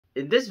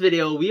In this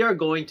video, we are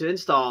going to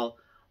install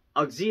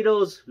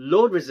Auxito's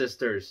load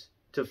resistors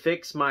to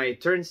fix my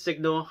turn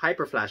signal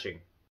hyperflashing.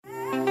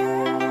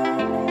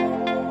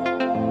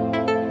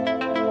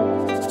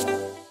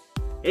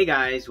 Hey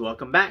guys,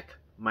 welcome back.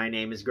 My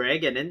name is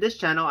Greg, and in this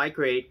channel I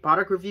create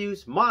product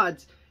reviews,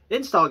 mods,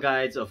 install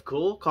guides of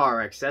cool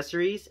car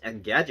accessories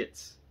and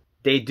gadgets.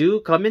 They do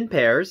come in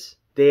pairs.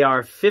 They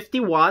are 50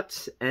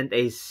 watts and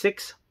a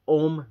 6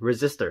 ohm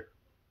resistor.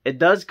 It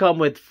does come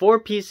with 4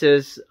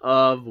 pieces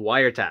of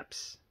wire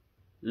taps.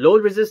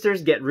 Load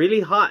resistors get really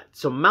hot,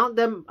 so mount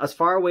them as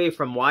far away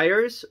from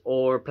wires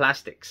or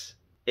plastics.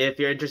 If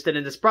you're interested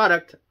in this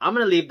product, I'm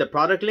going to leave the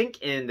product link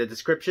in the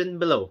description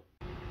below.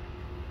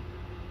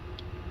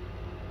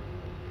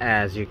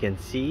 As you can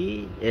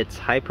see, it's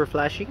hyper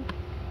flashing.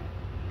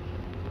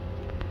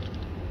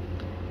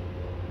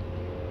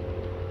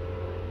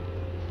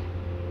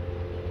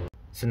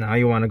 So now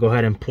you want to go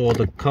ahead and pull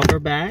the cover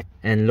back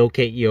and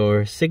locate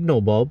your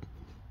signal bulb,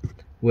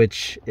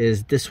 which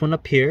is this one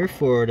up here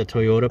for the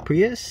Toyota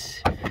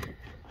Prius.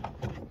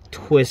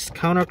 Twist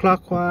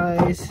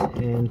counterclockwise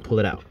and pull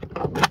it out.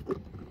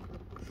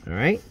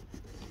 Alright.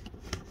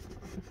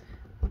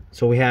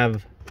 So we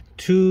have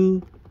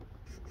 2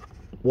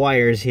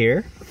 wires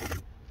here.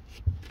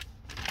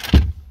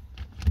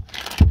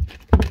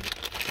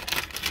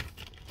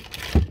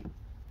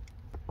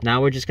 Now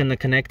we're just going to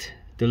connect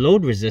the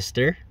load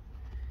resistor,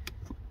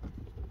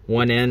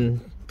 one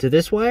end to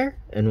this wire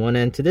and one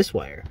end to this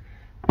wire.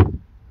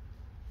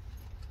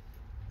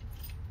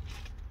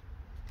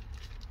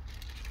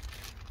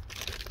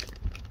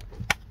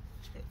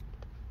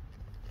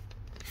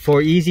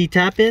 For easy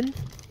tap in,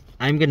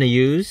 I'm going to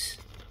use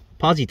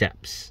Posi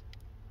Taps.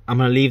 I'm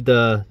going to leave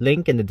the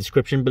link in the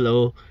description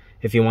below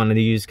if you wanted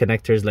to use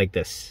connectors like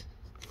this.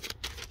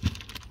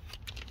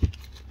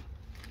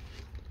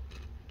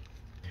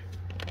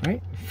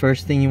 Alright,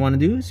 first thing you want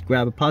to do is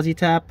grab a Posi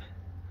Tap,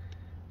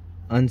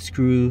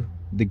 unscrew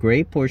the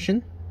gray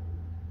portion,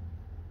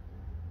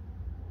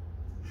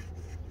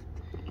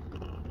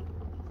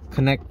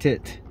 connect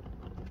it,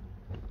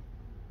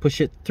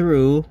 push it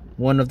through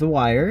one of the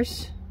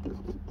wires,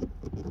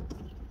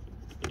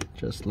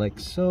 just like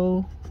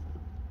so,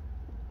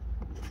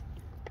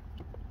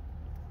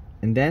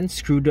 and then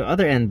screw the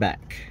other end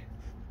back.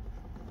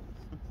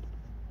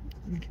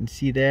 You can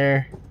see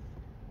there.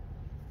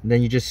 And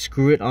then you just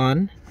screw it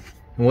on,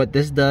 and what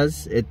this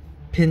does, it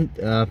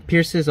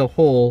pierces a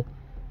hole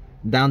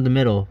down the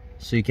middle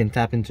so you can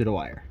tap into the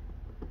wire.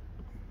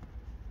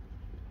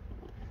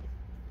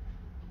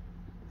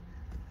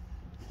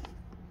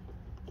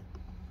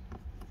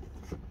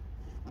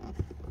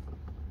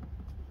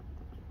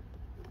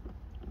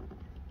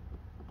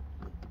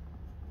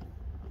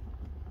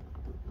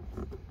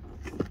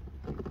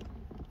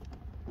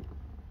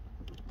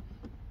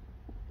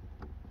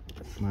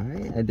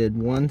 Alright, I did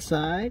one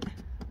side.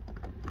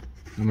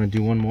 I'm going to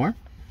do one more.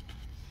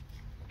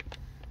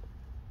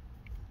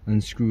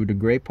 Unscrew the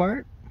gray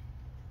part.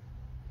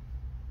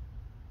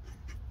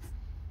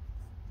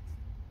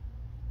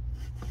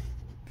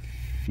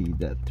 Feed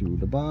that through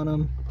the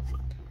bottom.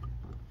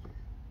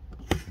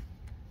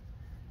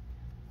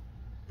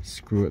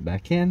 Screw it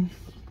back in.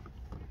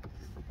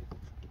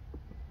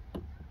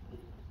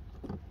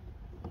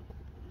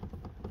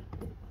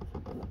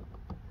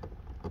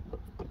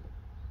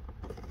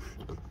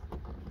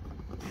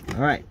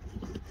 Alright,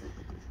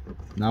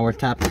 now we're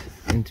tapped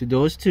into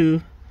those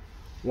 2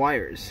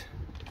 wires.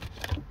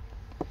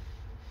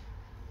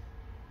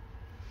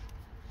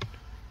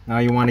 Now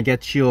you want to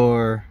get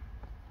your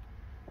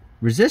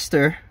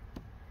resistor,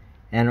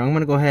 and I'm going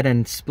to go ahead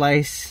and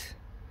splice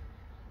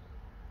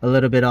a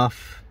little bit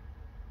off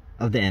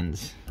of the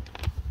ends.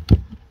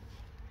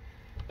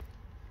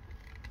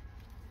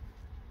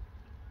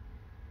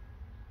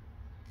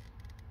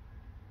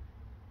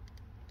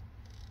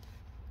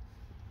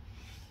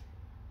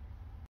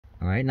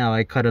 Alright, now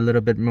I cut a little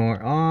bit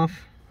more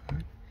off.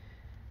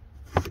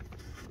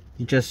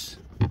 You just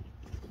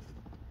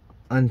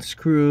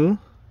unscrew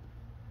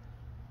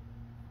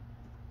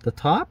the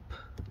top.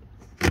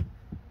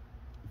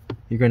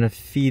 You're going to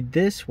feed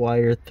this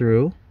wire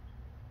through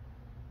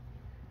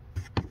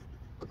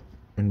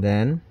and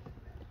then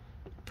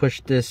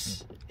push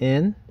this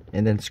in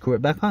and then screw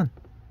it back on.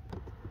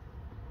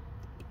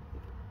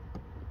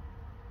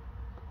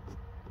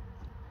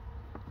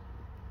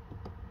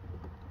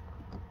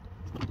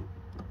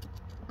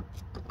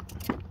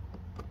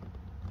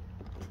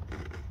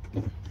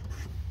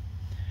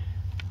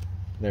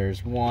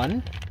 There's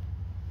one.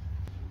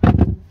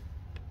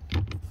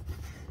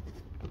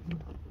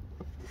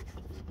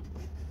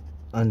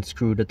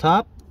 Unscrew the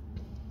top.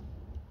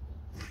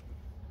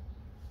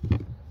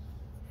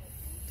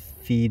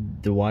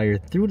 Feed the wire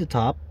through the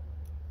top.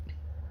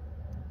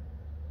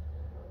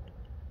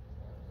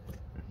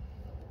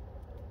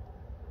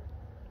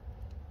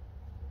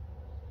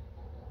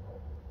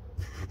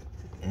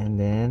 And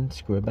then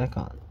screw it back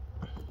on.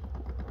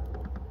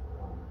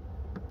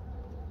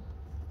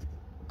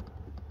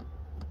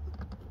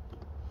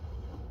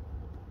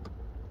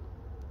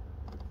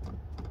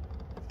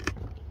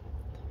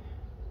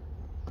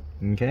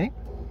 Okay.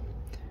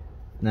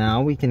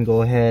 Now we can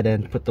go ahead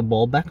and put the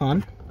bulb back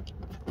on.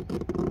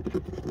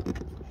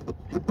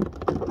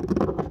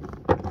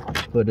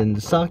 Put in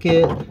the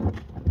socket.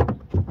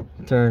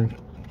 Turn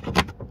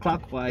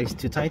clockwise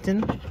to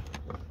tighten.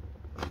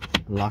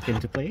 Lock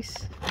into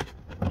place.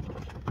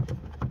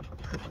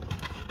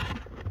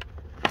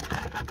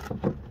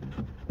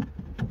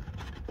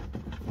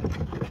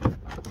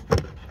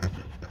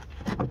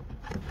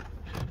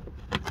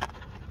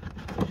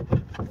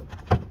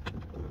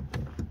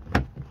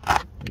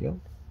 Go.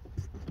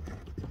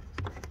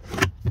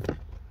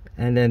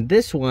 And then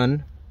this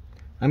one,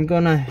 I'm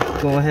gonna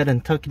go ahead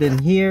and tuck it in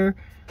here,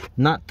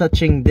 not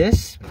touching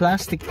this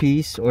plastic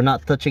piece or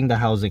not touching the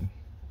housing.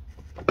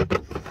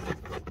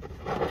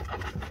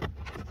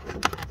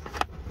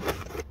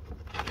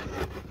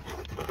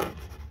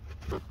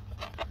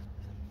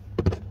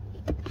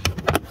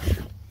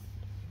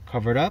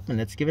 Cover it up and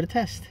let's give it a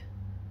test.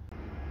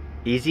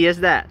 Easy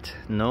as that,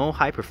 no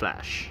hyper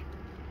flash.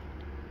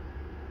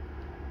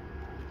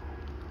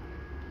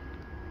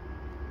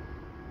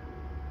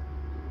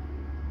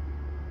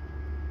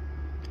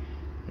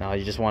 Now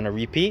you just want to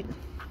repeat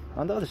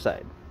on the other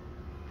side.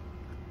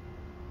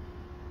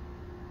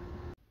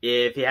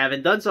 If you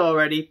haven't done so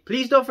already,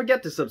 please don't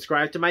forget to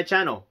subscribe to my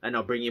channel and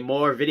I'll bring you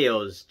more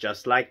videos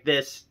just like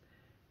this.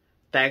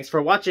 Thanks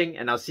for watching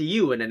and I'll see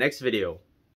you in the next video.